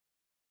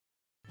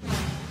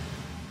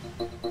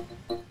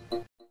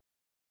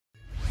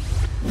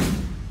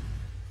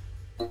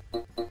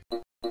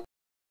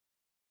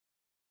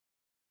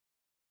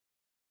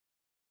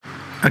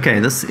Okay,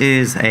 this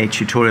is a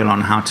tutorial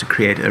on how to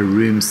create a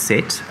room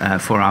set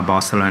for our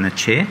Barcelona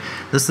chair.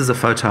 This is a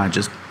photo I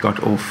just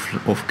got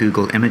off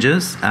Google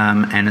Images,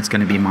 and it's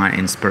going to be my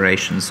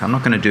inspiration. So I'm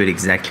not going to do it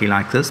exactly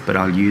like this, but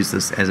I'll use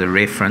this as a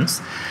reference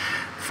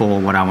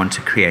for what I want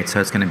to create. So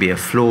it's going to be a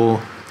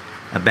floor,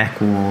 a back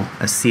wall,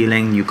 a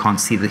ceiling. You can't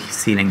see the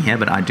ceiling here,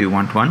 but I do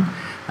want one.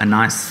 A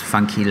nice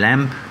funky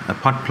lamp, a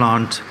pot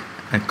plant,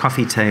 a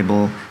coffee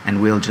table,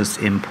 and we'll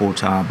just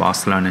import our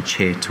Barcelona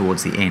chair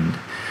towards the end.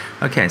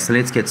 Okay, so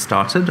let's get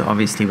started.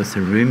 Obviously with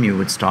the room you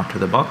would start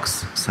with a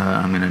box. So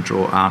I'm going to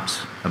draw out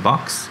a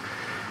box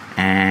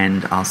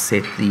and I'll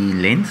set the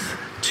length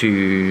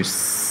to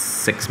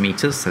 6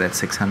 meters, so that's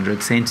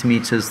 600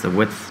 centimeters, the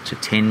width to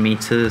 10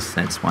 meters,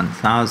 that's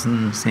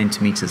 1000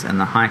 centimeters, and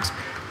the height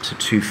to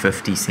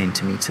 250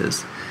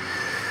 centimeters.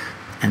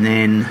 And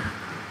then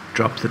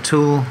drop the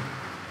tool,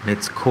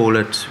 let's call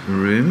it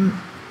room,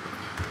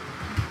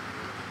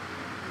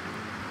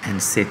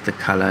 and set the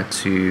color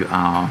to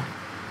our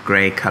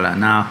gray color.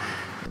 Now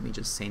let me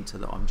just center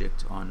the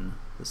object on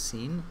the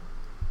scene.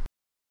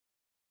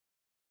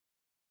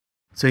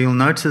 So you'll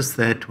notice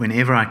that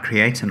whenever I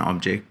create an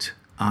object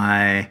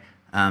I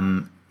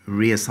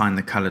reassign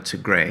the color to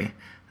gray,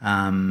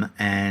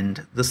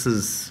 and this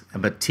is a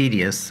bit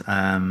tedious,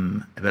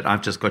 but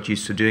I've just got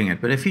used to doing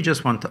it. But if you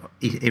just want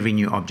every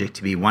new object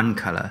to be one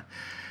color,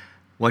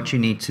 what you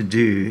need to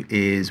do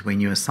is when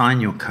you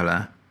assign your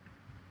color,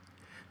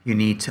 you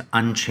need to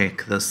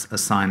uncheck this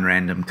assign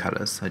random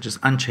colors. So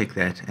just uncheck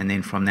that, and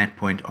then from that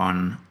point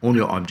on all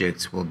your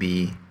objects will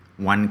be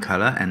one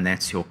color, and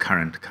that's your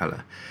current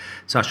color.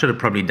 So I should have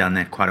probably done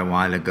that quite a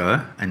while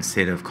ago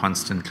instead of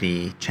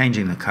constantly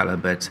changing the color,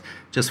 but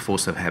just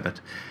force of habit.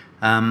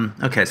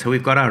 Okay, so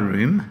we've got our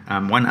room.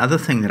 One other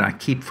thing that I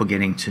keep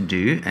forgetting to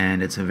do,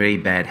 and it's a very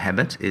bad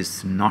habit,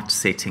 is not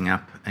setting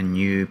up a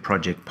new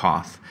project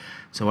path.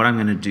 So what I'm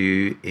going to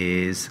do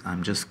is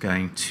I'm just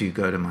going to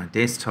go to my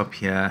desktop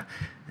here,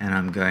 and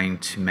I'm going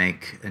to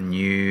make a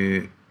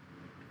new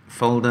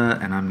folder,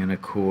 and I'm going to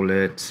call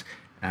it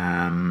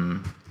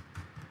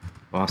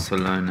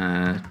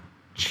Barcelona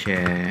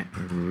chair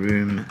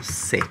room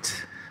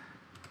set.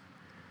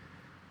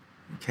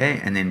 Okay,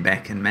 and then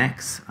back in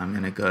Max, I'm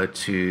going to go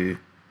to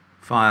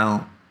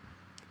File,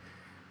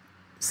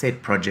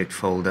 Set Project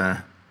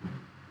Folder,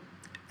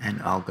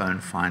 and I'll go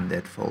and find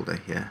that folder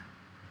here.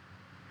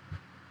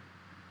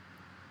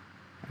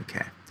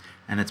 Okay.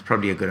 And it's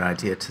probably a good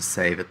idea to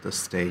save at this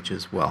stage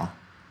as well.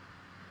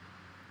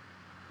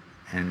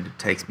 And it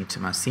takes me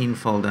to my scene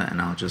folder,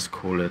 and I'll just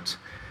call it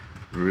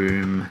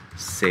room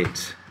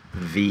set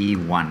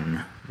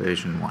V1,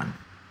 version 1.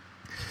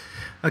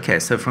 Okay,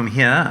 so from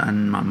here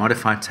on my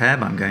modify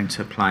tab, I'm going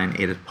to apply an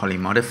edit poly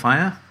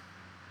modifier.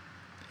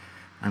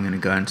 I'm going to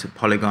go into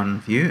polygon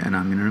view, and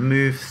I'm going to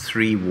remove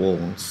 3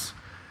 walls.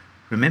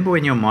 Remember,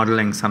 when you're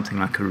modeling something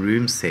like a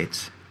room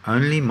set,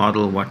 only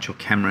model what your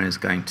camera is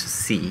going to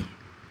see.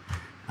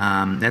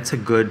 That's a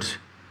good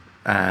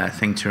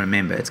thing to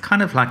remember. It's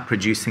kind of like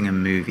producing a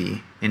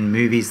movie. In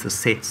movies, the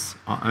sets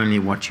are only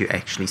what you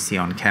actually see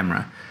on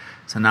camera.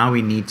 So now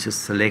we need to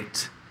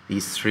select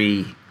these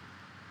 3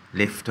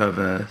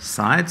 leftover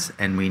sides,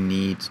 and we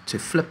need to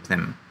flip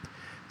them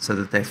so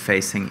that they're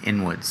facing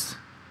inwards.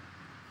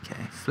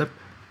 Okay, flip.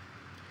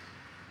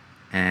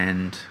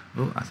 And,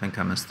 oh, I think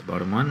I missed the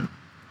bottom one.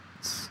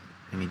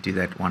 Let me do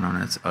that one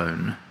on its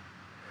own.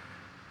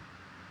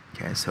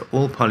 Okay, so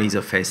all polys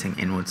are facing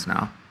inwards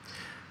now.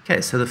 Okay,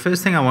 so the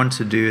first thing I want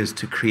to do is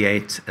to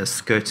create a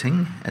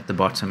skirting at the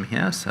bottom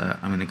here. So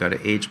I'm going to go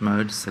to edge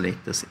mode,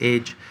 select this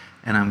edge,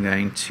 and I'm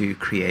going to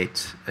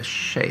create a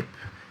shape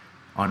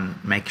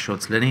make sure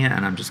it's linear,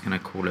 and I'm just going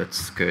to call it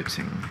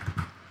skirting.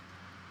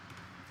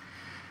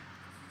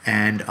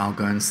 And I'll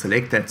go and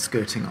select that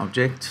skirting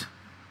object,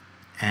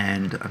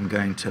 and I'm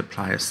going to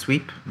apply a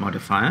sweep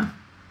modifier.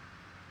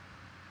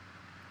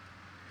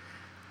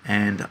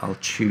 And I'll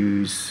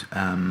choose,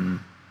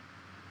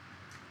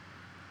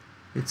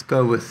 let's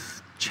go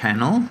with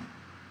channel.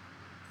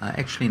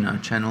 Actually, no,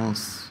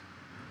 channels,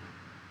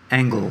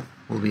 angle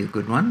will be a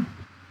good one.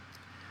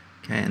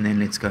 Okay, and then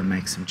let's go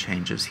make some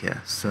changes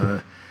here.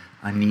 So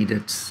I need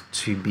it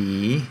to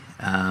be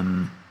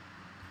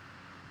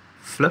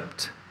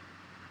flipped.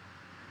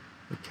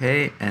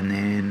 Okay, and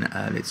then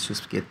let's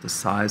just get the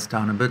size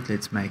down a bit.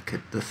 Let's make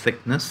it the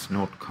thickness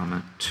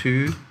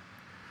 0.2.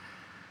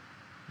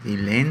 The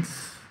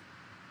length,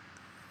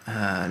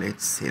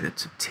 let's set it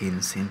to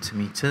 10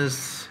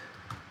 centimeters,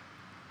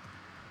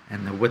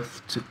 and the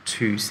width to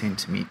 2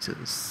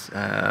 centimeters.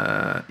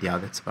 Yeah,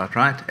 that's about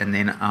right. And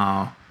then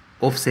our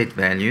offset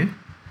value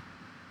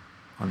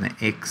on the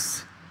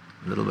X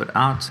a little bit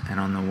out, and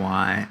on the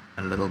Y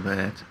a little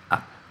bit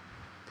up.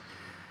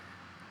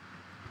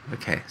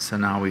 Okay, so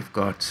now we've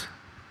got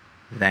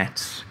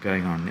that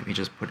going on. Let me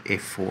just put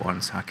F4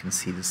 on so I can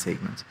see the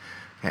segments.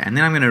 Okay, and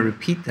then I'm going to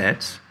repeat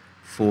that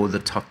for the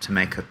top to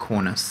make a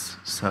cornice.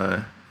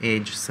 So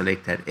edge,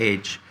 select that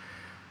edge,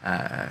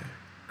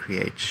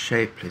 create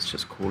shape. Let's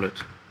just call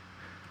it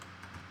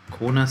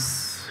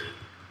cornice.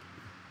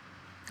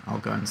 I'll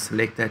go and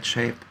select that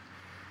shape,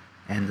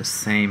 and the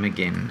same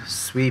again,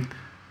 sweep,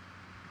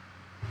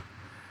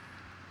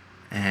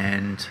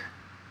 and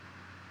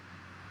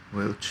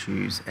we'll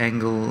choose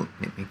angle.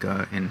 Let me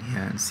go in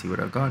here and see what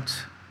I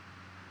got.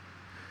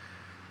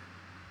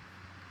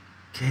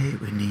 Okay,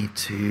 we need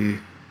to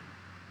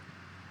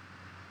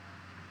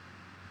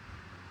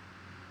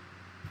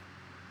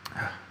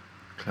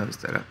close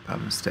that up by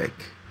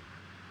mistake.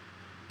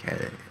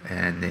 Okay,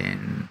 and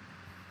then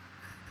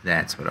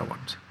that's what I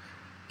want.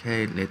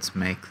 Okay, let's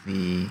make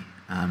the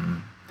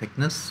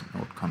thickness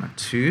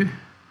 0.2.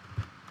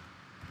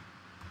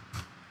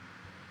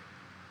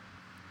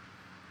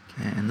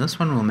 Okay, and this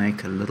one we'll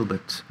make a little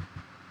bit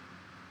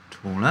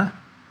taller,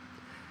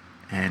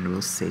 and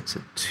we'll set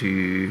it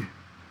to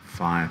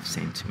 5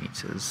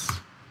 centimeters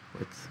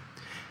width.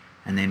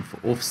 And then for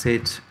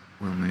offset,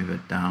 we'll move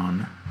it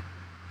down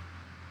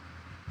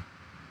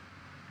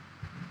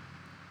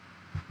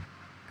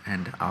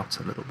and out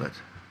a little bit.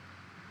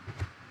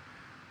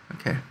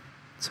 Okay,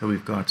 so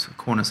we've got a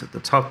cornice at the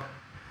top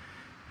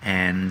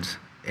and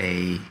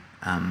a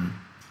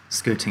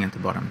skirting at the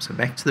bottom. So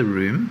back to the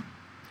room,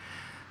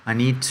 I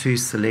need to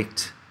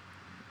select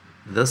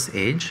this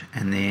edge,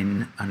 and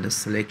then under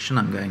selection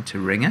I'm going to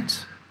ring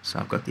it. So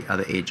I've got the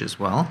other edge as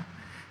well,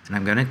 and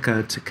I'm going to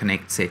go to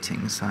connect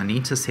settings. So I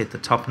need to set the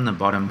top and the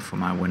bottom for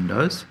my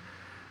windows.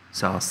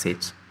 So I'll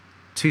set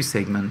 2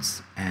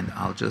 segments, and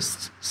I'll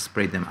just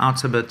spread them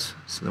out a bit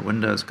so the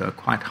windows go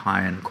quite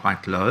high and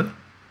quite low,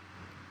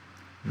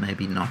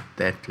 maybe not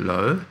that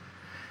low,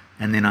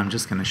 and then I'm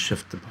just going to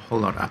shift the whole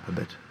lot up a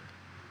bit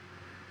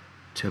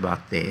to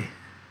about there.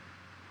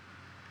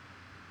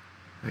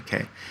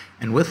 Okay,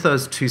 and with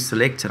those 2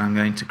 selected, I'm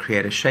going to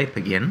create a shape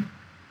again,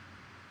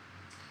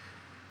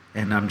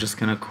 and I'm just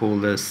going to call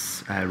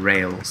this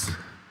rails.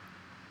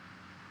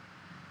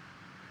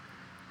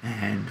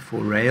 And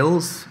for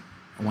rails,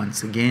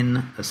 once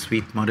again, a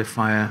sweep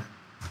modifier,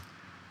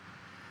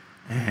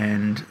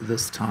 and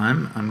this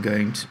time I'm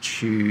going to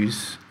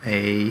choose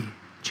a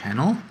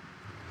channel.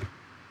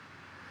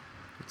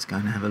 Let's go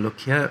and have a look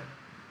here.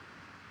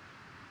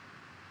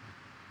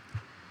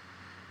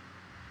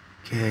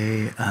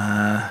 Okay,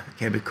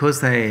 okay,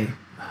 because they,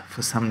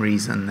 for some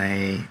reason,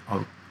 they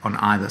are on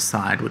either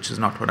side, which is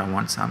not what I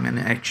want, so I'm going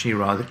to actually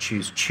rather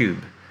choose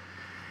tube.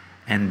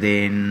 And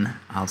then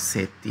I'll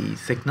set the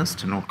thickness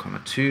to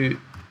 0.2,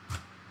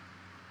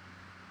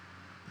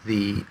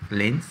 the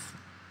length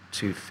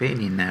to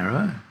fairly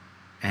narrow,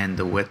 and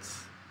the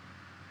width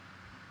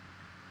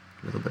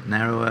a little bit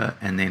narrower,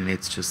 and then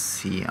let's just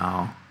see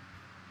our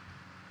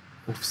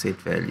offset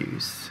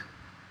values.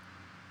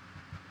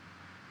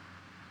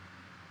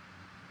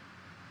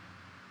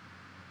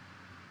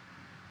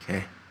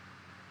 Okay.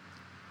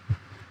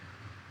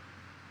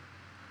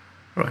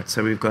 All right,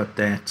 so we've got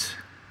that.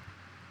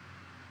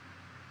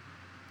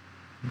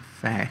 In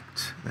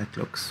fact, that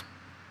looks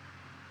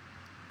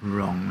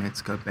wrong.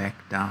 Let's go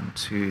back down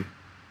to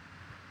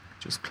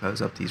just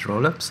close up these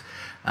roll-ups.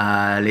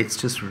 Let's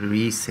just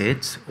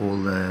reset all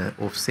the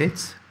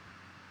offsets.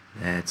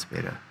 That's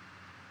better.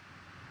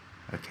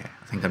 Okay,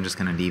 I think I'm just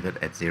going to leave it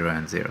at 0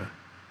 and 0.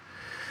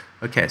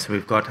 Okay, so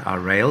we've got our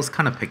rails,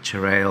 kind of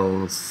picture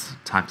rails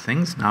type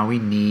things. Now we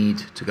need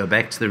to go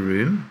back to the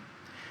room,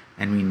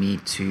 and we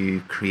need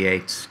to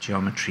create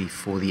geometry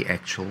for the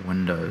actual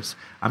windows.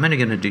 I'm only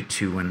going to do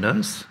 2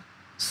 windows.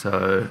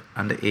 So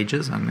under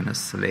edges, I'm going to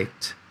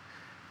select,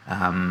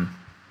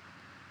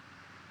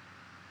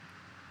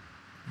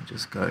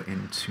 just go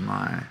into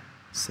my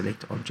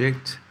select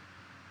object.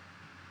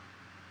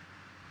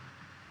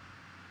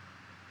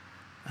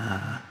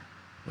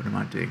 What am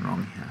I doing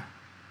wrong here?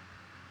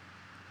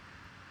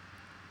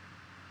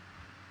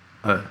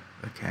 Oh,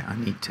 okay, I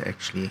need to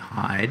actually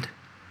hide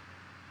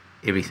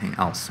everything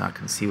else so I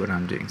can see what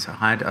I'm doing. So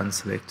hide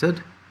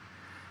unselected,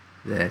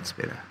 that's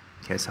better.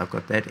 Okay, so I've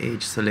got that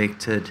edge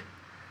selected,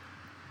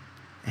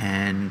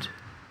 and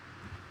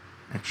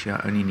actually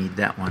I only need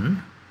that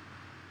one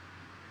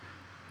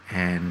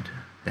and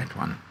that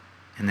one.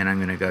 And then I'm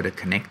going to go to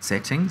connect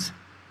settings,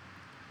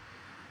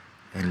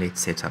 and let's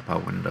set up our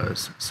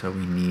windows. So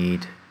we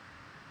need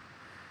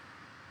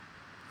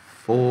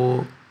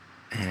 4,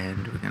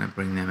 and we're going to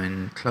bring them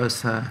in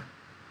closer.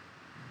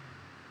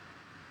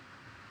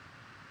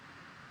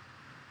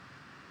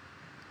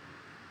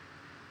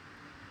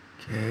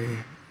 Okay,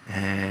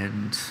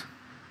 and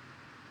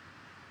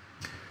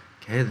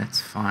okay, that's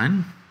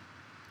fine.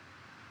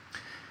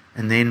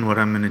 And then what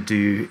I'm going to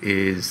do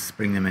is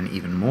bring them in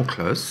even more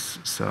close.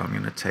 So I'm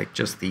going to take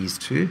just these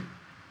 2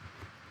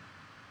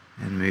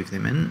 and move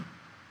them in,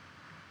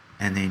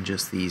 and then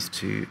just these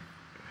 2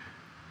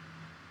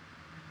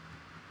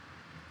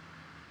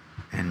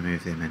 and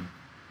move them in.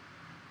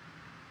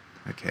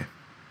 Okay,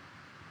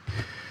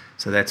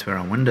 so that's where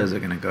our windows are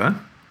going to go.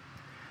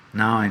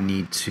 Now I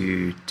need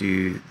to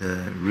do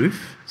the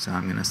roof, so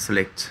I'm going to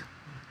select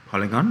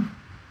polygon,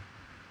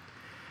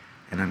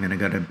 and I'm going to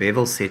go to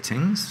bevel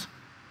settings,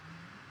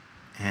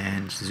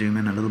 and zoom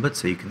in a little bit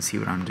so you can see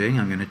what I'm doing.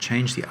 I'm going to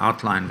change the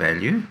outline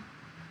value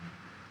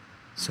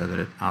so that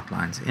it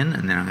outlines in,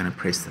 and then I'm going to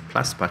press the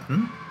plus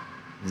button,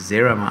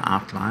 zero my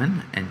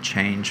outline, and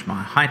change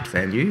my height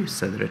value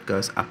so that it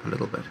goes up a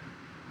little bit.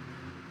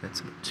 That's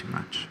a bit too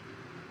much.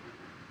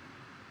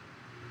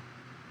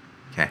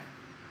 Okay.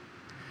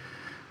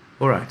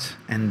 All right,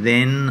 and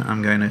then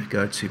I'm going to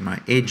go to my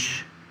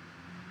edge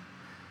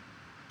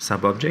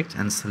subobject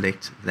and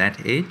select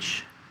that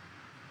edge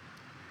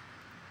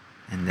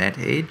and that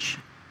edge,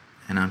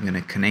 and I'm going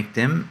to connect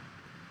them,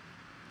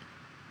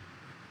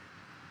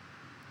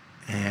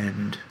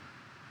 and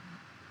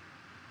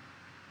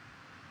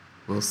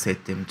we'll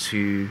set them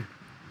to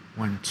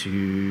 1,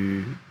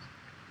 2,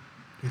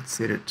 let's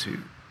set it to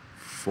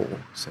 4.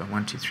 So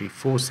 1, 2, 3,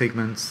 4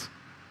 segments.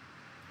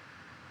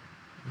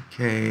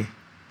 Okay,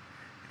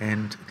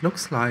 and it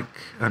looks like,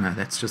 oh no,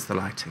 that's just the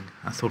lighting.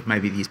 I thought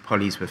maybe these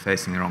polys were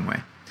facing the wrong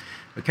way.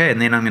 Okay,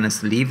 and then I'm going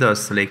to leave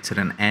those selected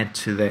and add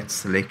to that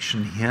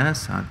selection here.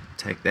 So I'll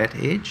take that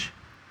edge.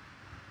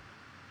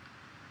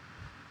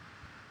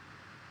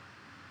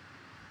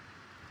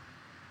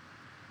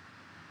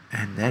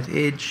 And that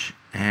edge,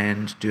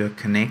 and do a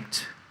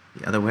connect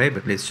the other way,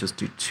 but let's just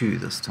do 2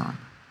 this time.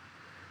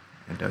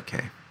 And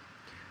okay.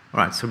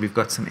 Alright, so we've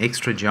got some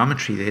extra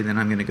geometry there. Then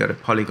I'm going to go to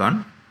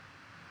polygon.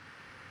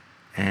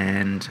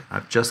 And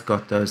I've just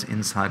got those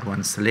inside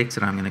ones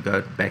selected. I'm going to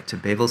go back to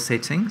bevel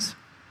settings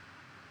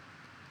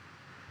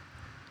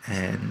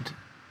and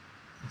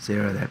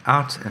zero that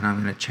out, and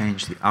I'm going to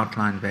change the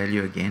outline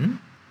value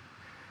again,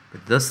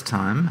 but this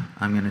time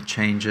I'm going to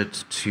change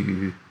it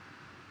to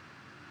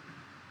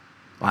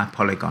by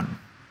polygon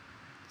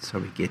so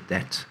we get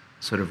that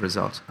sort of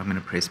result. I'm going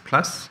to press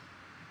plus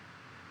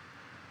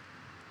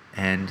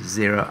and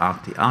zero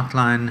out the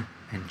outline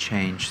and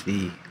change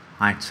the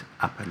height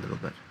up a little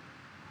bit.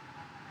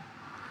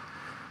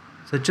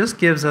 So it just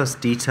gives us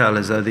detail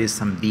as though there's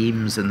some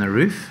beams in the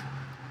roof,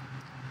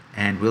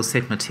 and we'll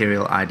set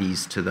material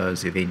IDs to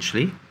those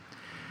eventually.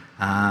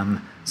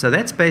 So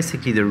that's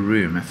basically the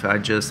room. If I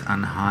just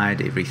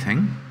unhide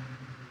everything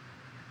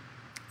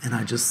and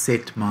I just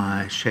set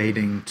my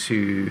shading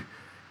to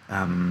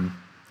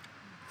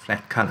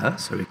flat color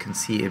so we can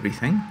see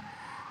everything,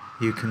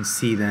 you can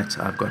see that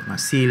I've got my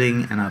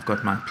ceiling and I've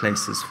got my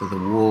places for the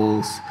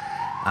walls.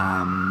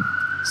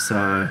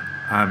 So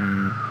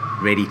I'm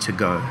ready to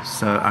go.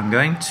 So I'm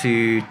going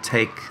to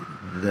take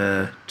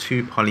the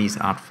 2 polys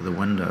out for the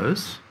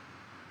windows.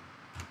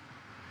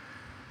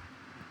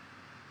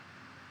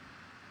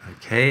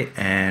 Okay,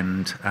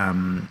 and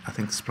I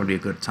think this is probably a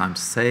good time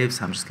to save,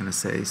 so I'm just going to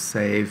say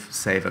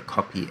save a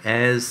copy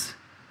as,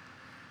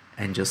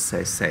 and just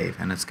say save,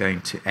 and it's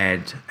going to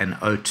add an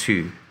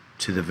O2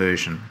 to the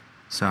version.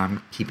 So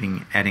I'm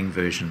adding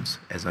versions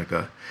as I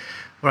go.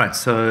 Alright,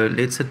 so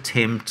let's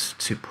attempt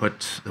to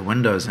put the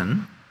windows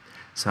in.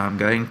 So I'm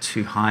going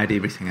to hide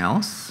everything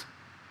else,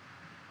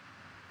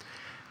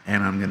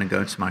 and I'm going to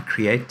go to my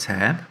Create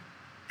tab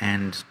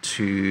and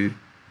to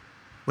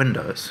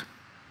Windows.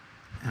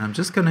 And I'm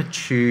just going to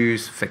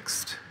choose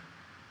Fixed.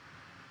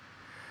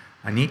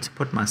 I need to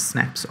put my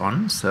snaps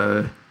on,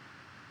 so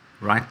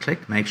right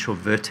click, make sure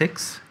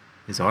Vertex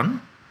is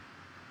on.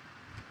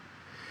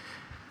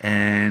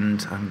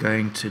 And I'm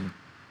going to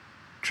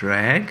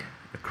drag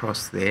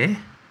across there,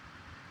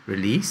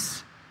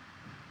 release.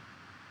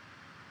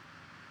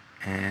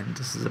 And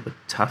this is a bit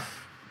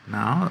tough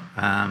now.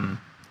 And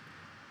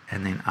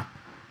then up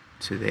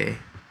to there.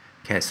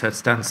 Okay, so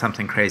it's done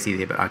something crazy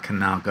there, but I can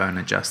now go and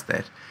adjust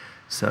that.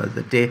 So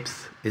the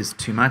depth is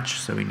too much,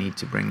 so we need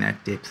to bring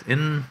that depth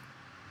in.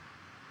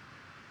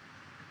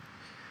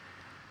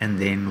 And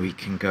then we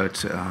can go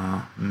to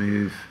our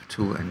Move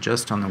tool, and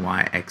just on the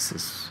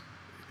Y-axis,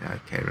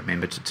 okay,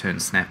 remember to turn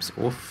snaps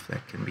off.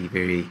 That can be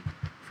very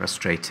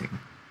frustrating.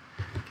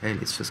 Okay,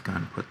 let's just go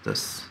and put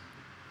this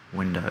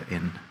window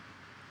in.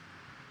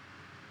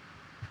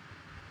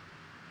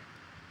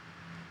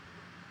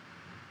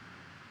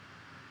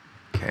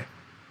 Okay.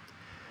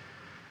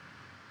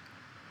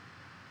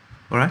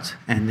 Alright,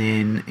 and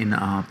then in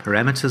our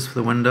parameters for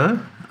the window,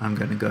 I'm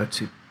going to go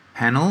to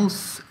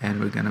panels, and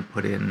we're going to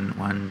put in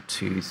 1,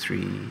 2,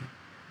 3,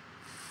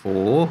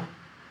 4,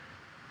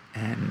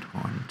 and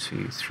 1,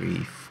 2, 3,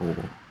 4.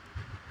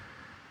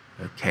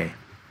 Okay,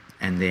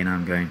 and then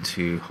I'm going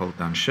to hold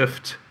down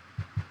Shift,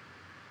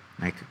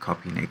 make a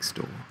copy next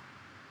door.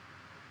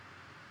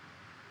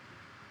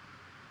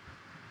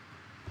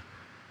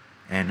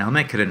 And I'll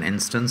make it an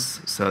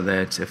instance so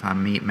that if I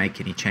make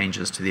any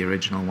changes to the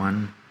original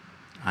one,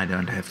 I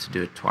don't have to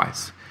do it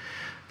twice.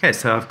 Okay,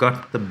 so I've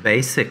got the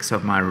basics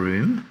of my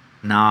room.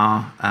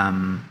 Now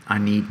I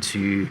need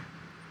to,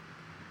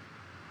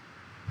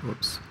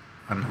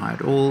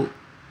 unhide all.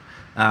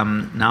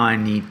 Now I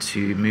need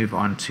to move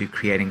on to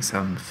creating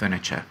some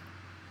furniture.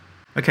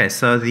 Okay,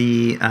 so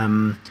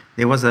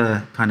there was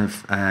a kind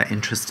of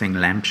interesting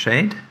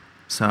lampshade.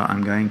 So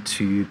I'm going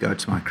to go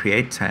to my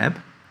Create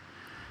tab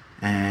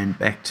and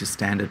back to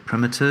Standard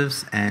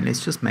Primitives, and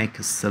let's just make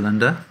a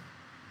cylinder.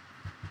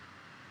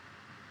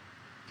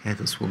 Okay,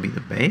 this will be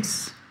the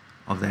base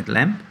of that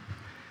lamp.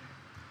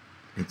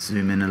 Let's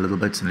zoom in a little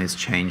bit and let's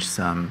change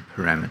some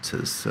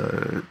parameters.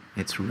 So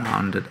let's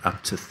round it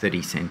up to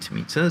 30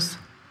 centimeters.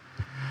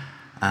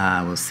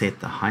 We'll set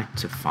the height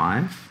to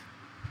 5,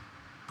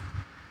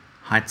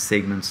 height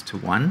segments to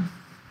 1,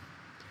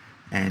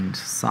 and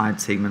side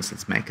segments,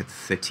 let's make it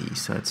 30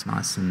 so it's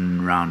nice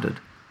and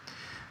rounded.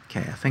 Okay,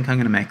 I think I'm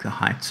going to make the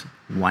height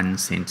 1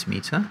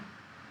 centimeter.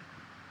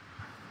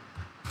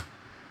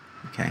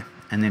 Okay,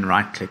 and then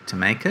right click to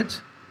make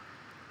it,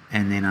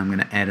 and then I'm going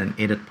to add an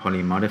edit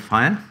poly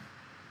modifier.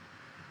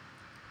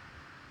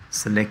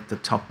 Select the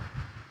top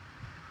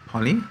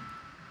poly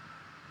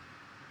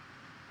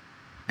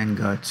and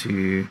go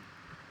to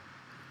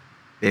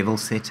bevel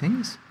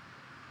settings,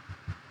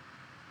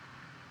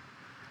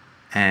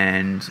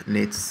 and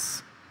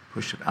let's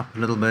push it up a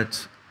little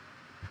bit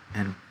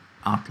and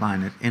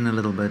outline it in a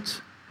little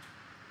bit.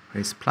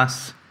 Press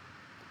plus,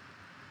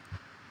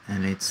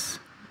 and let's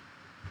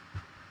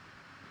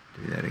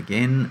do that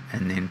again,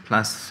 and then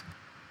plus,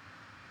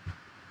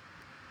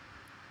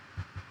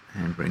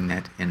 and bring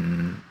that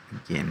in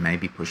again,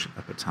 maybe push it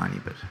up a tiny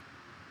bit.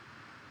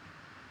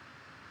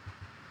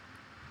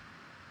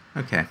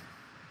 Okay,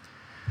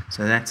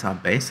 so that's our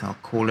base. I'll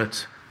call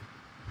it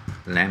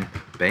lamp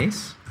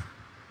base.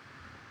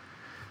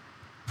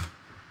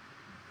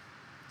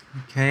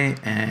 Okay,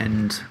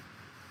 and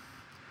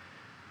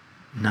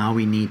now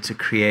we need to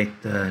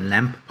create the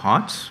lamp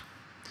part.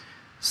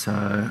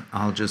 So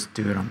I'll just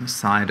do it on the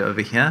side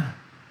over here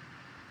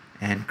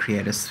and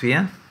create a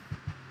sphere.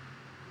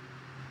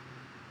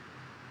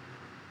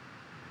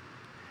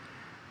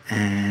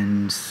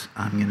 And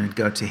I'm going to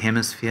go to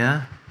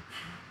hemisphere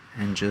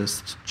and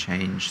just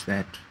change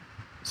that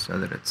so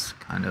that it's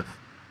kind of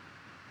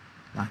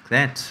like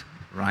that.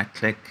 Right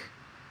click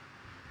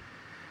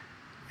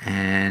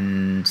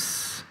and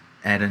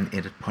add an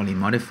edit poly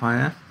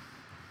modifier.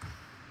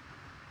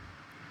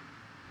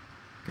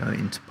 Go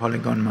into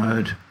polygon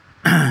mode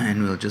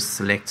and we'll just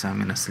select, so I'm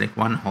going to select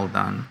one, hold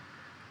down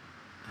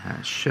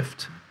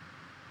shift,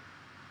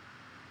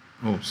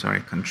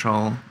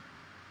 control,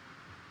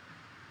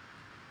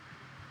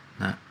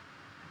 no,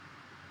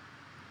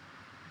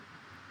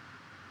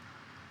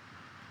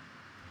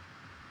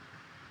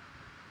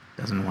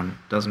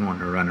 doesn't want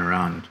to run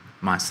around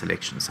my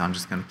selection, so I'm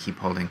just going to keep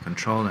holding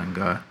control and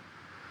go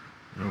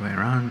all the way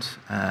around.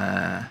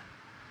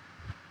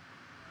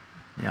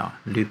 Yeah,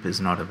 loop is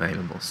not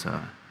available,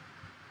 so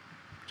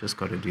just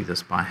got to do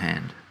this by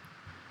hand.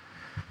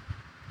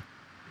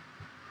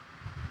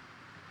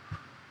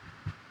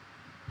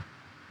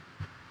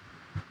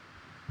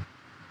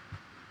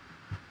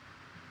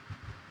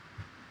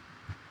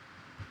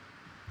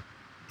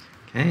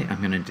 Okay, I'm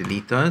going to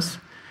delete those,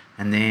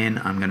 and then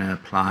I'm going to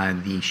apply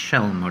the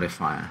shell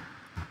modifier.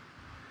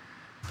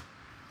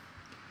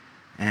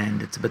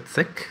 And it's a bit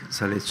thick,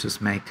 so let's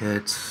just make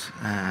it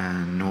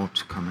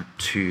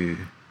 0.2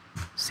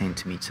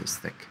 centimeters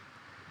thick.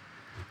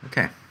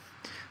 Okay,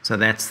 so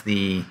that's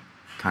the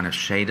kind of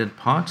shaded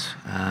part.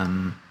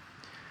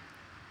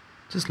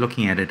 Just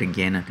looking at it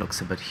again, it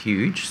looks a bit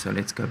huge, so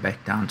let's go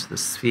back down to the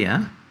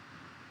sphere.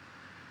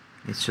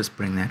 Let's just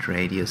bring that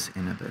radius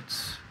in a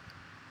bit.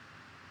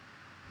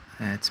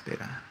 That's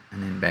better.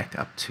 And then back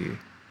up to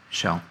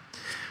shell.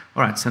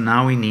 All right, so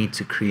now we need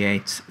to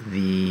create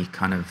the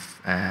kind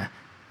of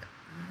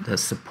the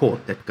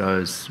support that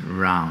goes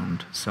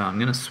round. So I'm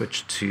going to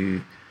switch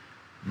to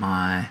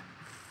my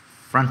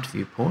front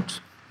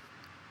viewport,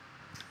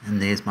 and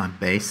there's my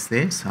base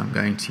there. So I'm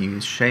going to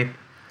use shape,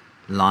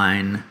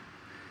 line,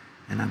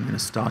 and I'm going to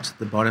start at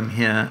the bottom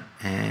here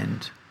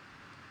and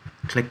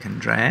click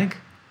and drag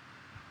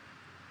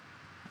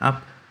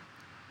up,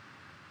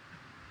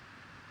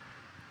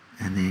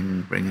 and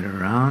then bring it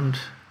around.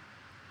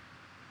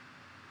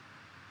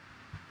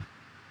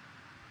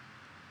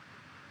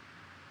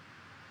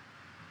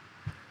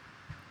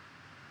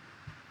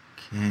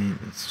 Okay,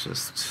 let's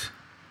just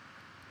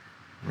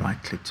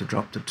right click to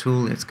drop the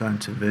tool. Let's go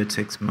into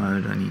vertex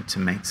mode. I need to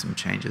make some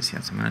changes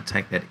here. So I'm going to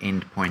take that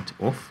end point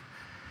off.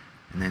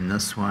 And then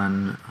this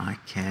one I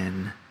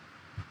can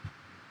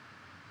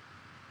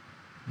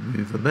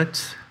move a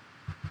bit.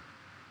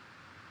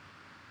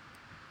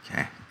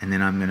 Okay, and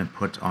then I'm going to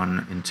put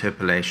on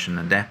interpolation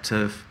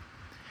adaptive.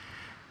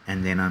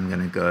 And then I'm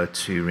going to go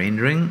to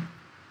rendering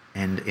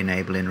and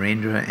enable in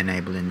renderer,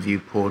 enable in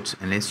viewport,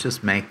 and let's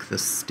just make the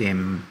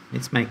stem,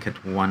 let's make it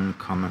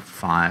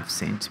 1,5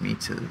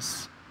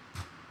 centimeters.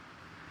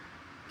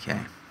 Okay,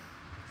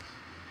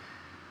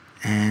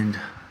 and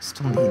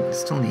still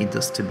need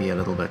this to be a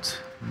little bit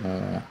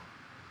more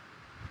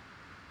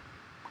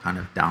kind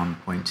of down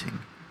pointing,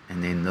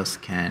 and then this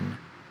can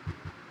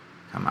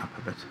come up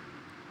a bit.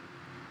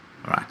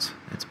 All right,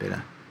 that's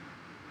better.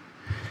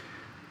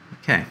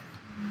 Okay.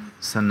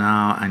 So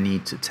now I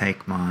need to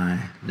take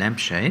my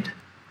lampshade,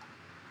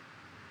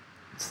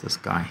 it's this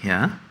guy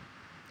here,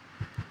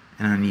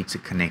 and I need to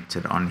connect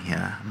it on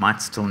here. I might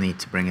still need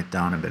to bring it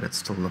down a bit, it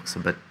still looks a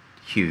bit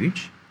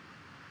huge.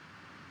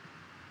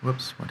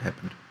 Whoops, what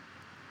happened?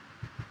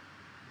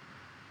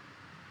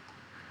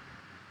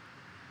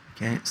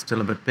 Okay, still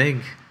a bit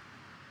big.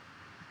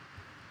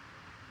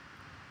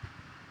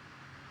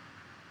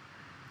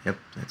 Yep,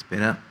 that's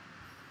better.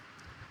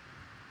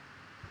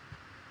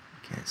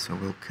 Okay, so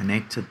we'll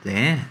connect it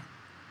there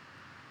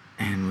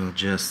and we'll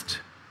just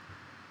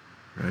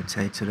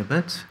rotate it a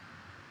bit.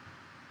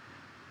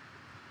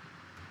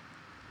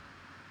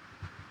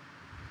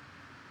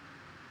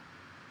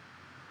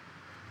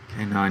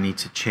 Okay, now I need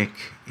to check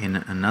in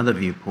another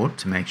viewport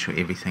to make sure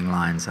everything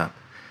lines up.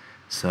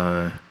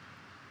 So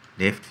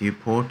left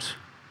viewport,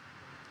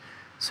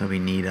 so we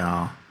need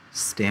our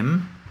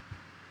stem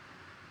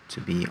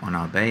to be on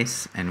our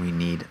base and we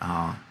need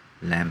our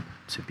lamp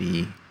to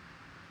be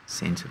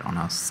centered on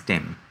our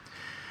stem.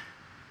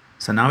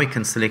 So now we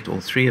can select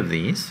all three of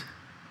these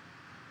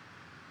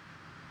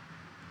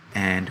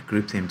and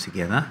group them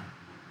together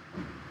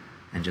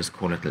and just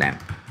call it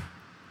lamp.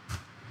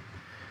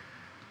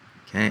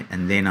 Okay,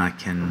 and then I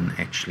can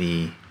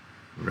actually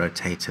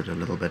rotate it a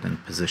little bit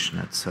and position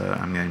it. So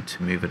I'm going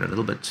to move it a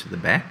little bit to the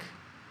back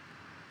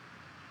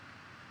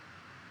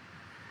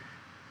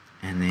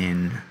and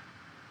then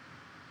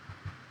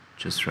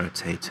just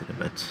rotate it a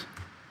bit.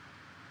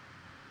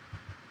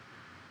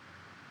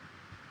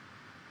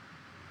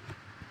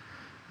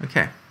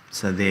 Okay,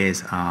 so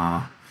there's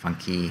our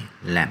funky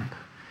lamp.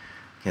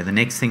 Okay, the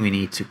next thing we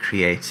need to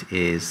create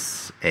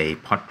is a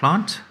pot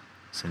plant.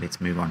 So let's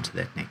move on to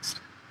that next.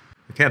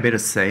 Okay, I better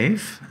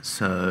save.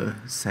 So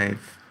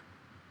save,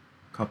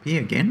 copy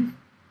again.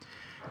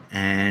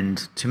 And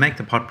to make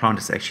the pot plant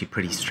is actually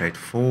pretty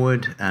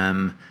straightforward.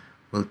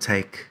 We'll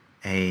take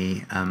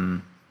a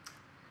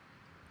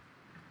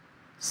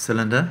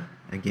cylinder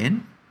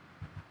again,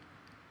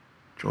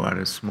 draw out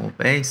a small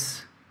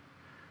base,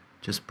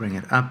 just bring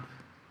it up.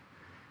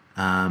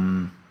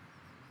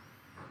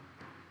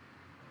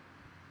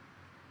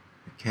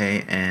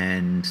 Okay,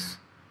 and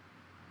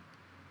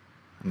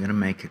I'm going to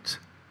make it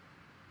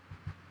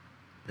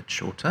a bit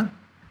shorter.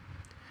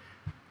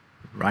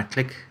 Right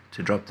click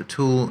to drop the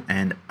tool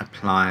and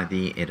apply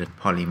the Edit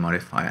Poly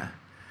modifier.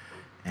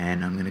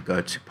 And I'm going to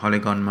go to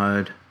polygon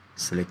mode,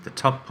 select the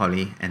top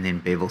poly and then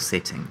bevel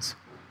settings.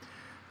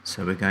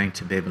 So we're going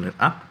to bevel it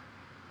up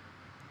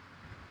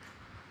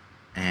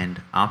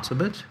and out a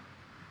bit,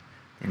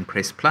 then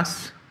press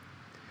plus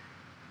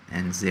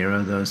and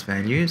 0 those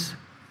values,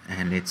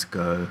 and let's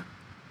go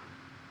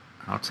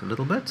out a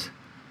little bit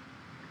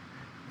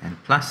and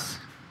plus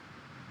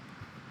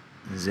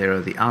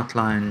 0 the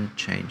outline,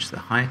 change the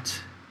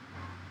height,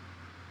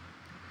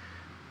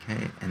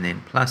 okay, and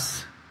then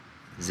plus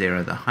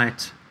 0 the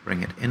height,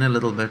 bring it in a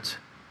little bit,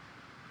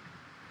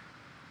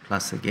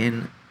 plus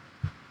again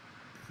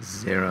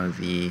 0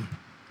 the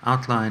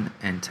outline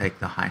and take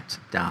the height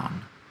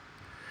down.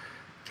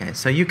 Okay,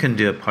 so you can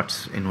do a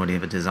pot in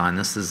whatever design.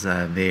 This is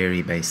a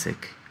very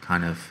basic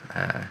kind of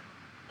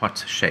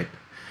pot shape.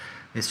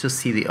 Let's just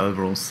see the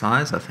overall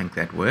size. I think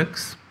that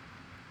works.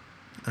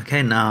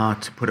 Okay, now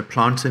to put a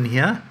plant in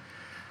here,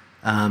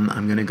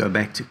 I'm going to go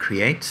back to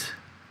create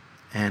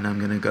and I'm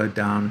going to go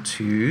down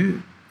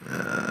to,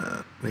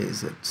 where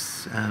is it?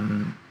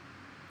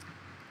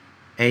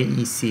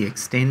 AEC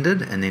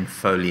extended and then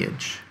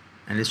foliage.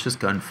 And let's just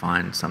go and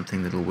find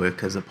something that will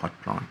work as a pot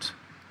plant.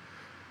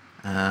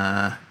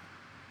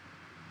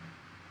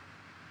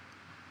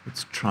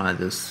 Let's try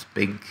this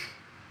big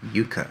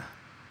yucca.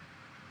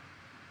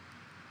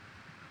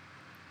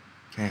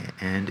 Okay,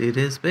 and it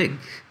is big.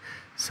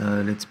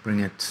 So let's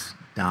bring it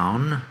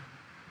down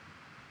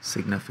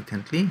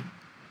significantly.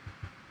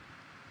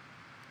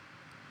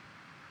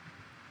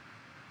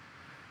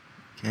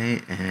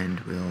 Okay, and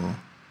we'll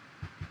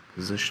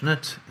position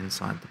it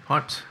inside the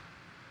pot.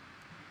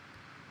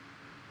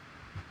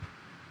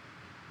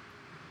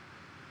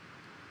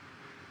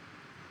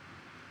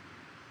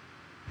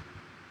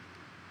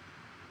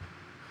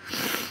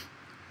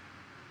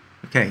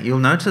 Okay, you'll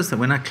notice that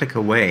when I click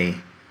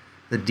away,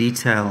 the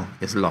detail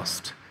is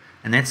lost.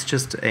 And that's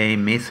just a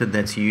method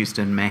that's used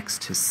in Max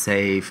to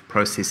save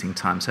processing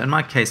time. So in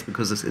my case,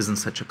 because this isn't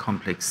such a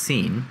complex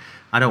scene,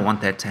 I don't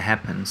want that to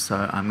happen.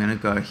 So I'm going to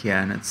go here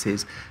and it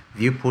says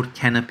viewport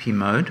canopy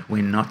mode.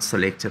 When not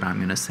selected, I'm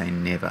going to say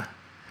never.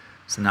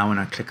 So now when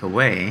I click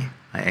away,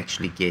 I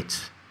actually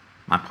get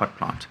my pot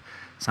plant.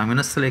 So I'm going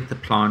to select the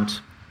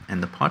plant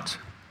and the pot,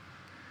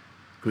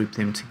 group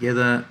them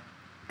together,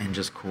 and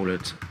just call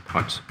it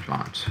pot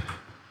plant.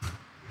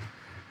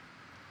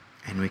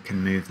 And we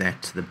can move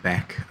that to the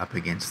back up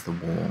against the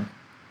wall,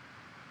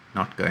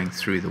 not going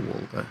through the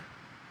wall though.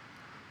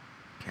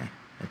 Okay,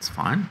 that's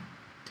fine.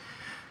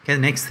 Okay,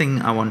 the next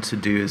thing I want to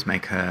do is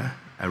make a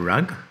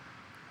rug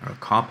or a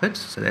carpet.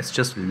 So that's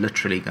just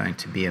literally going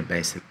to be a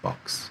basic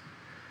box.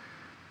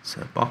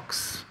 So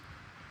box,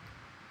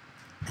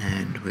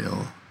 and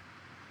we'll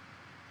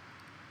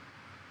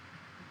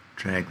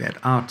drag that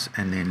out,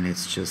 and then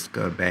let's just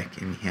go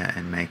back in here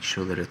and make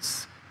sure that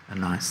it's a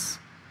nice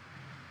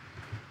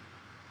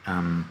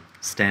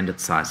standard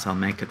size. So I'll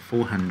make it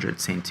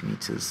 400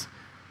 centimeters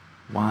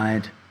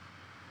wide.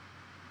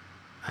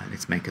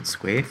 Let's make it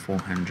square,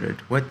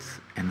 400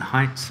 width, and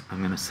height I'm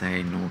going to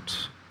say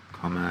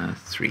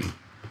 0,3. Okay,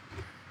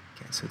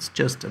 so it's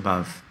just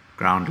above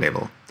ground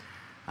level.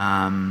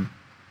 I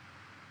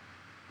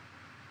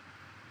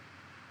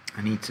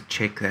need to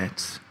check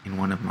that in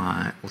one of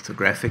my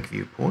orthographic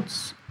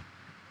viewports.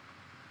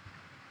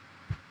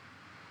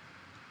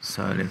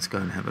 So let's go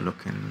and have a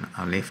look in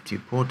our left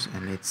viewport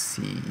and let's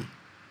see.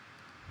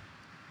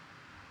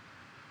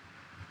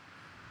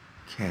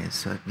 Okay,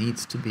 so it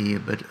needs to be a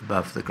bit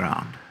above the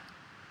ground.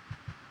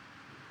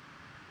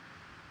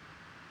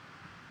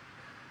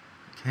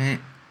 Okay,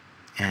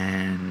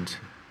 and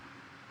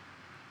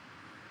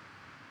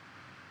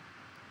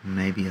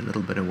maybe a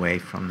little bit away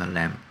from the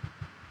lamp.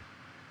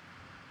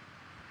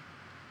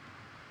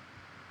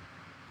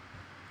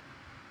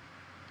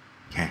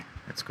 Okay,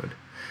 that's good.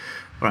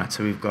 All right,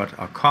 so we've got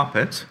our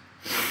carpet.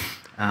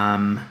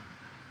 I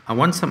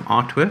want some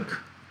artwork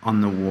on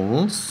the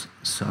walls,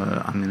 so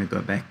I'm going to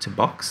go back to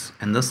box,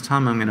 and this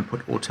time I'm going to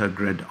put auto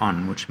grid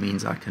on, which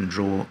means I can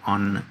draw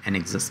on an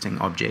existing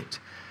object.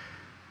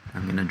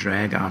 I'm going to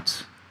drag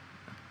out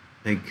a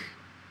big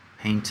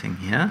painting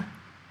here,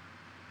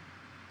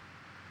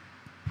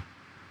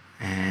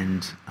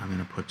 and I'm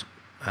going to put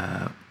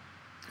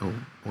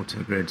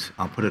auto grid.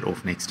 I'll put it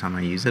off next time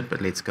I use it,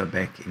 but let's go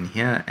back in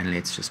here and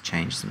let's just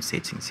change some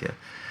settings here.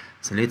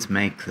 So let's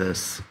make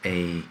this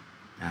a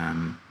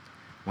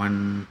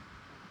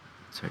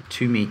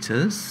 2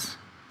 meters.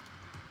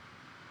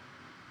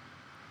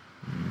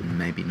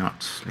 Maybe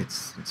not.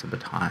 It's a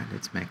bit high.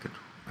 Let's make it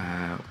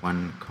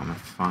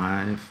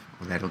 1,5,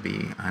 or that'll be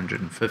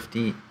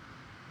 150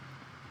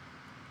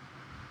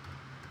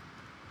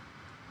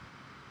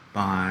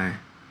 by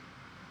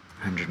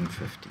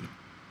 150.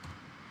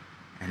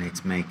 And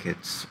let's make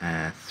it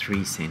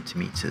 3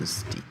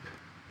 centimeters deep.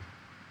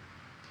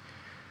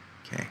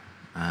 Okay,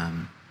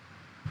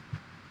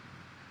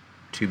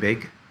 too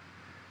big,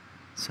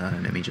 so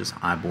let me just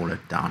eyeball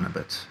it down a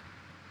bit.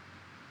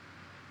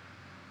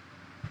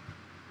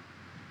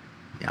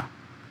 Yeah.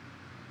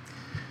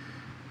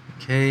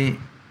 Okay,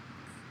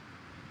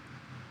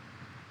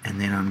 and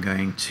then I'm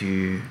going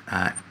to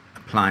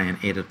apply an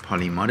edit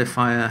poly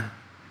modifier,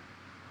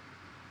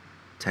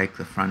 take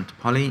the front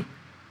poly,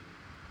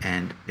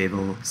 and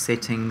bevel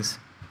settings.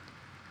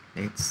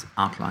 Let's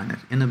outline it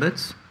in a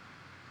bit,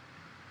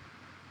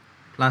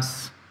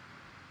 plus,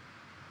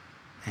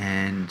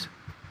 and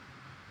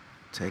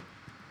take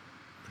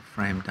the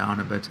frame down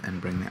a bit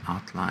and bring the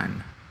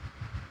outline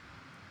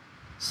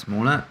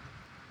smaller,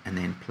 and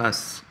then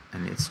plus,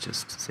 and let's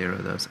just zero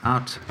those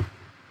out,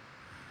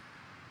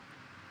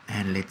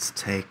 and let's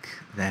take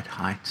that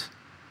height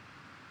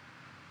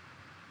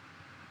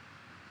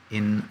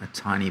in a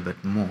tiny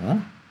bit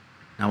more.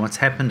 Now what's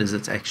happened is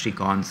it's actually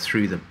gone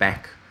through the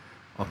back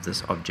of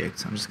this object.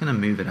 So I'm just going to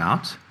move it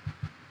out.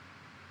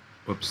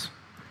 Whoops.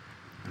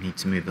 I need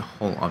to move the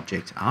whole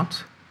object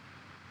out.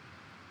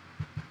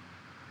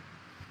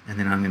 And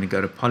then I'm going to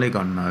go to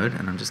polygon mode,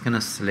 and I'm just going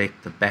to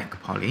select the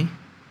back poly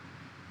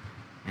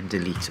and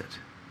delete it.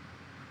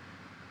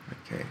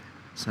 Okay,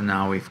 so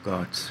now we've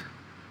got,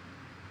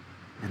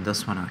 and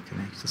this one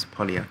this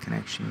poly I can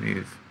actually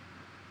move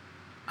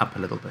up a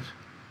little bit.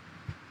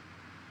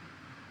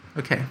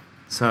 Okay.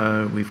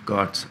 So we've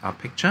got our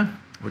picture,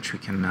 which we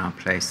can now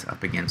place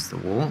up against the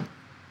wall.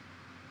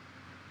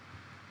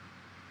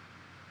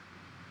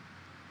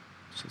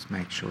 Just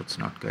make sure it's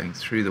not going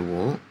through the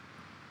wall.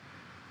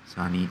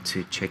 So I need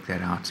to check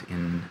that out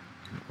in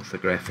an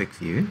orthographic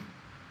view.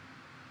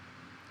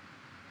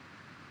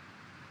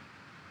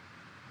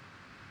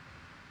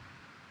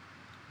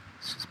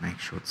 Let's just make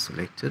sure it's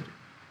selected.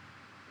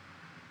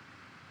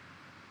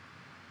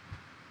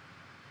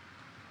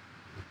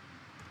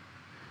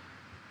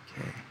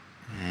 Okay.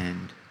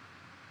 And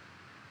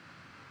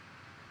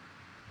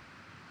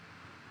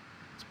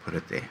let's put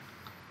it there.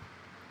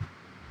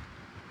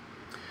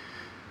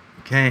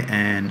 Okay,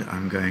 and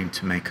I'm going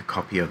to make a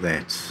copy of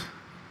that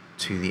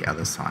to the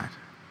other side.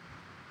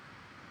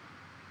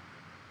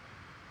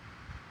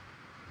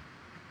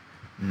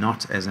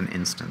 Not as an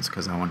instance,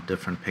 because I want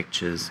different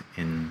pictures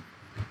in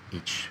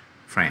each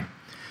frame.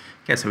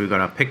 Okay, so we've got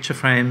our picture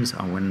frames,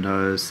 our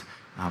windows,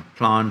 our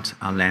plant,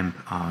 our lamp,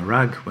 our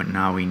rug, but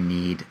now we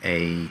need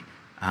a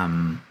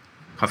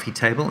coffee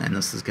table, and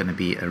this is going to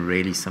be a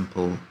really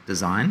simple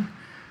design.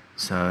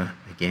 So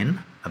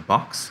again, a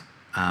box.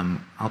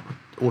 I'll put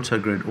auto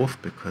grid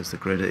off because the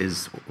grid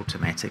is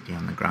automatically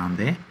on the ground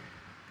there.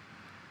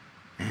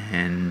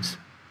 And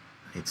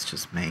let's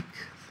just make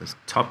the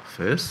top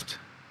first,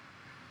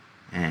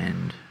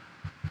 and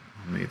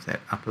I'll move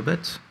that up a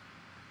bit.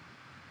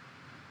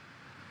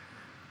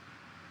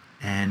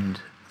 And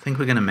I think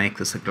we're going to make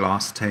this a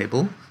glass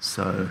table,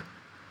 so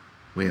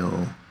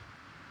we'll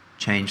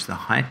change the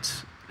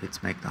height.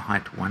 Let's make the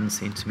height 1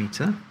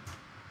 centimeter,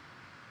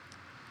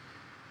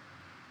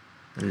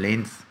 the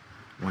length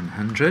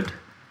 100,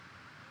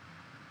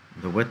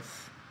 the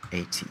width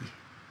 80.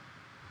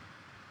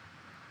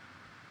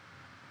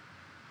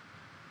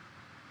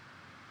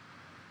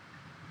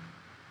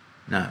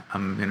 No,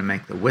 I'm going to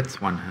make the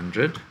width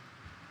 100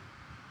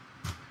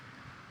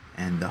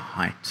 and the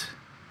height,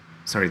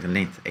 sorry, the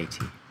length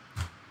 80.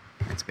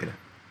 That's better.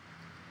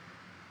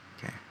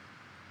 Okay,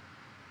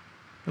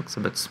 Looks a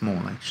bit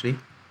small actually.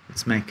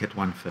 Let's make it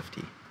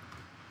 150.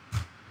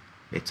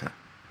 Better.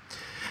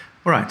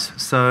 All right,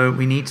 so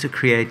we need to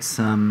create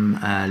some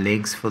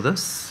legs for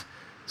this.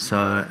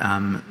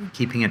 So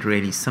keeping it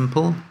really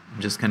simple,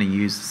 I'm just going to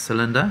use a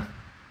cylinder.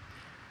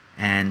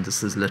 And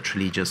this is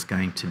literally just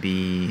going to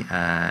be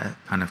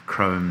kind of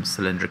chrome,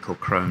 cylindrical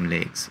chrome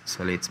legs.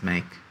 So let's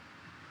make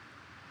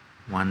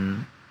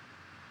one,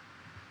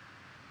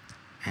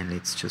 and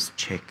let's just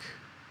check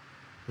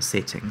the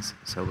settings.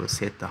 So we'll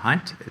set the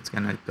height. It's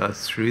going to go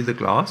through the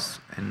glass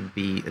and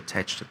be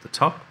attached at the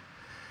top.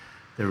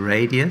 The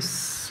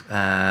radius,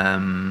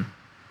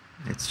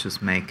 let's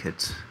just make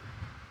it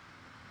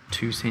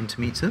 2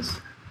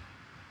 centimeters.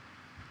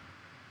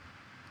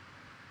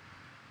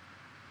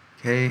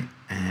 Okay,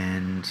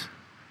 and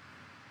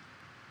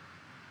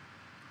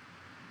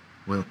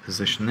we'll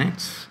position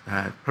it.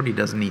 It probably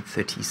doesn't need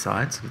 30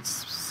 sides. Let's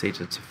set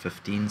it to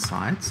 15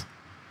 sides.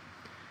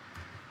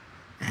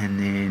 And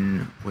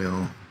then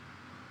we'll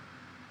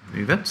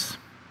move it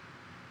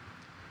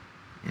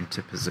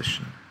into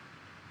position.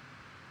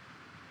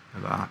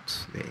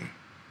 About there.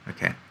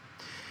 Okay.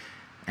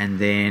 And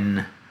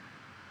then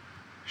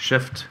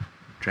shift,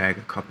 drag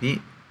a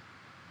copy,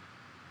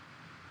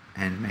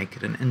 and make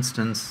it an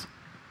instance.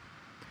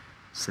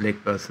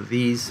 Select both of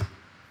these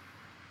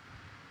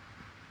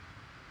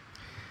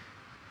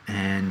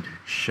and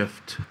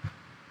shift,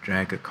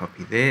 drag a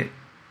copy there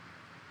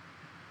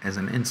as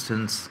an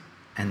instance,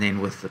 and then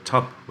with the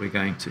top we're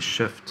going to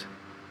shift,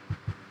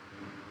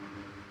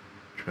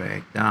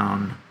 drag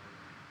down,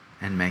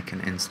 and make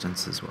an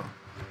instance as well.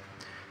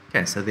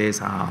 Okay, so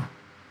there's our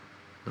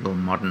little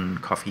modern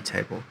coffee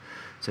table.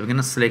 So we're going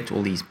to select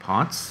all these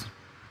parts.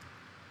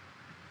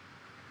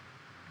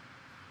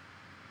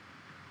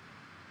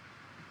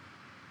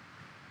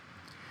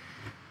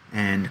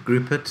 And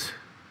group it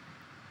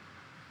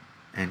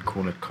and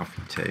call it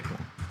coffee table.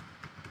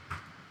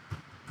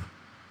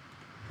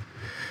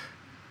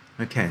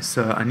 Okay,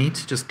 so I need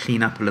to just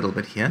clean up a little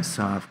bit here.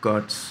 So I've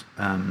got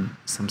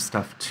some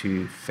stuff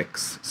to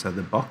fix. So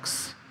the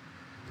box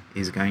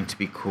is going to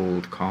be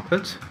called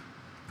carpet.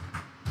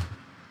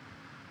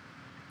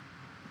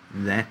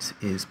 That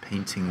is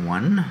painting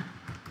 1.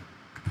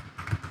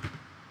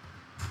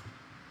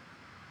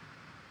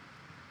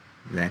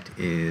 That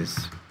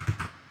is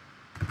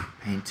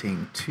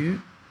painting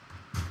 2.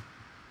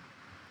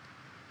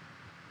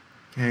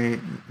 Okay,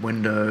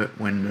 window,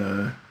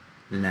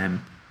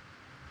 lamp,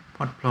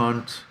 pot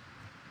plant,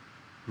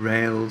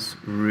 rails,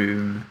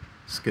 room,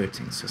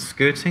 skirting. So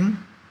skirting,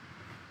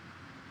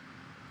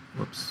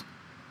 whoops,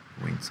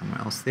 went somewhere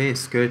else there.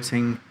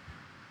 Skirting,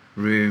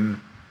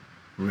 room,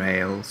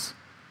 rails,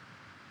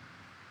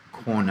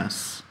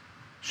 cornice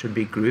should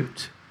be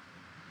grouped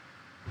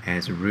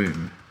as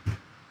room.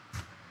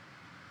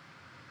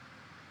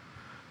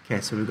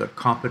 Okay, so we've got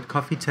carpet,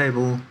 coffee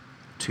table,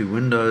 2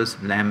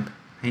 windows, lamp,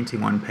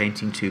 painting 1,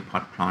 painting 2,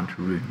 pot plant,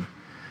 room.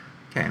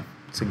 Okay,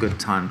 it's a good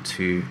time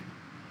to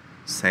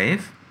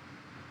save.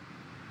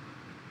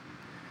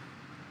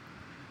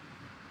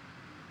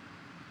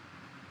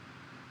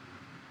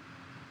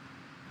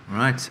 All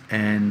right,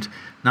 and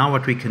now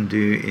what we can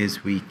do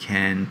is we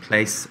can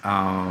place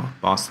our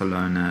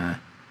Barcelona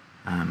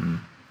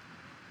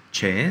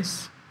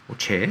chairs, or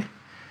chair.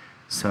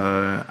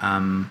 So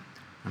I'm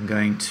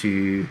going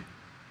to,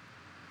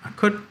 I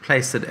could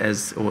place it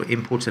as, or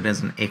import it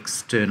as an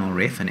external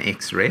ref, an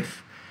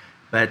XREF,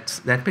 but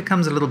that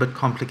becomes a little bit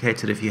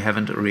complicated if you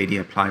haven't already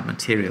applied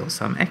material.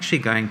 So I'm actually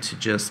going to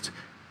just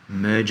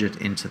merge it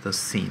into the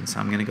scene. So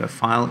I'm going to go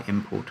File,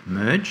 Import,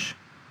 Merge,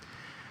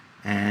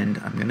 and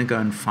I'm going to go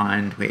and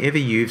find wherever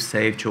you've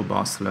saved your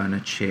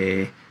Barcelona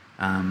chair.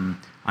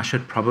 I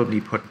should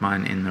probably put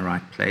mine in the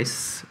right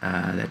place.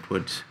 That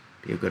would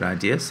be a good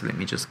idea. So let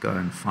me just go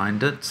and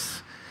find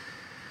it.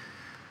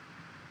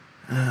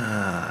 Okay,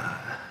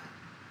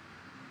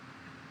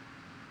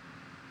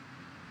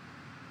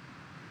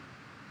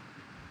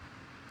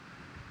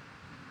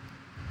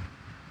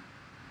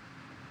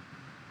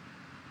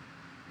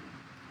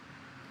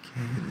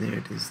 there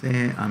it is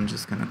there. I'm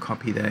just going to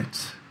copy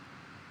that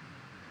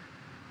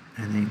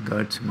and then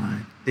go to my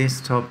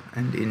desktop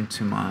and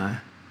into my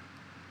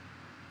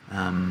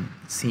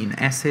scene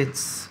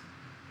assets,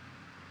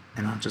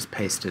 and I'll just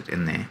paste it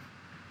in there.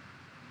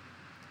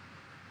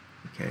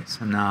 Okay,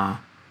 so now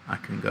I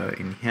can go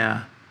in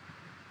here,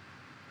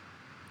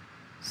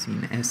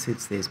 scene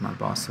assets, there's my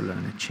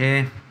Barcelona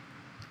chair.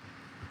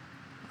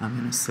 I'm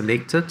going to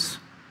select it,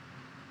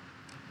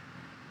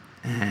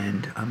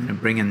 and I'm going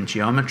to bring in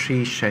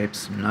geometry,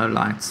 shapes, no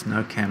lights,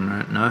 no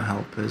camera, no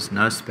helpers,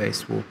 no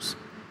space warps.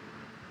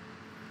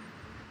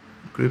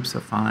 Groups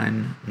are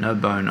fine, no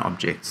bone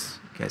objects.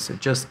 Okay, so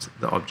just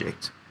the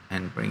object,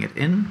 and bring it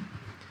in.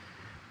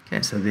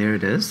 Okay, so there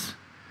it is.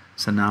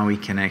 So now we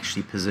can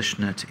actually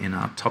position it in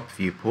our top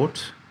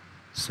viewport.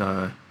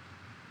 So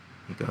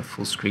you go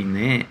full screen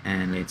there,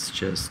 and let's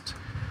just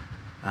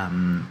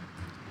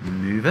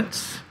move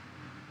it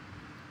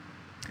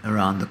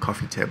around the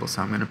coffee table.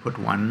 So I'm going to put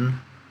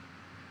one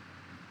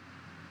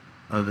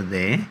over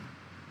there,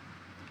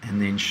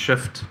 and then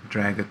shift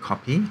drag a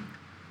copy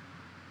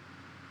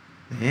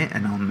there,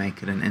 and I'll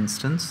make it an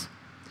instance,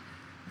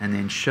 and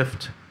then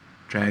shift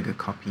drag a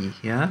copy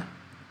here,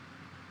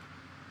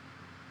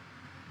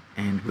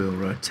 and we'll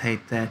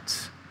rotate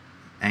that.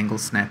 Angle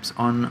snaps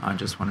on. I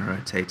just want to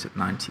rotate it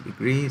 90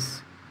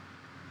 degrees.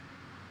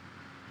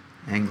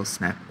 Angle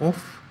snap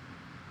off,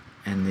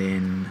 and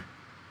then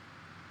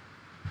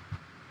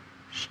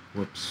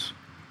whoops,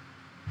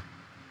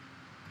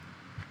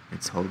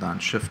 let's hold down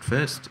shift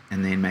first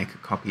and then make a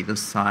copy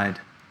this side,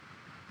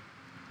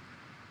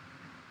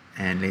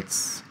 and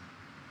let's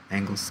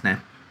angle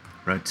snap,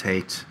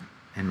 rotate,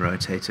 and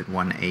rotate it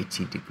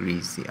 180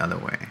 degrees the other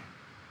way.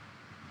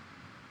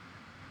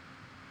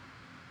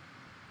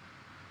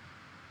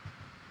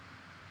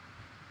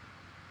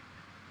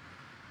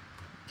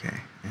 Okay,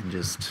 and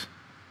just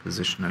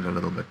position it a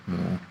little bit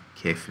more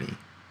carefully.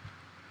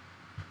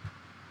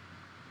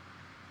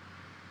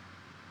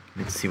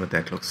 Let's see what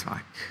that looks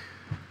like.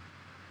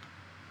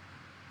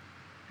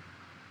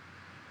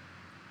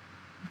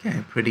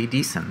 Okay, pretty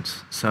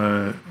decent.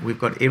 So we've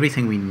got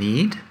everything we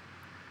need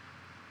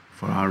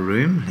for our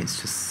room.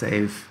 Let's just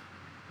save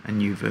a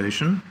new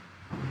version.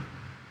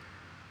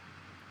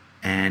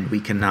 And we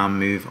can now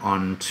move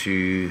on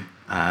to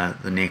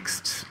the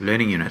next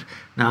learning unit.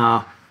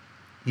 Now,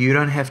 you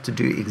don't have to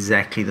do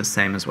exactly the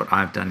same as what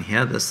I've done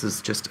here. This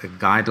is just a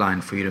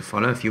guideline for you to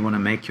follow. If you want to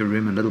make your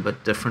room a little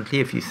bit differently,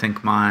 if you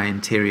think my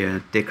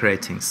interior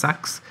decorating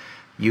sucks,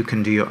 you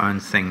can do your own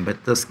thing.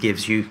 But this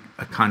gives you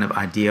a kind of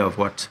idea of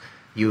what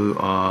you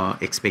are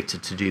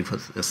expected to do for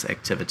this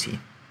activity.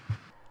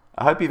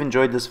 I hope you've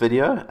enjoyed this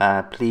video.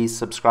 Please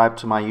subscribe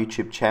to my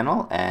YouTube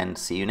channel and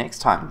see you next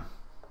time.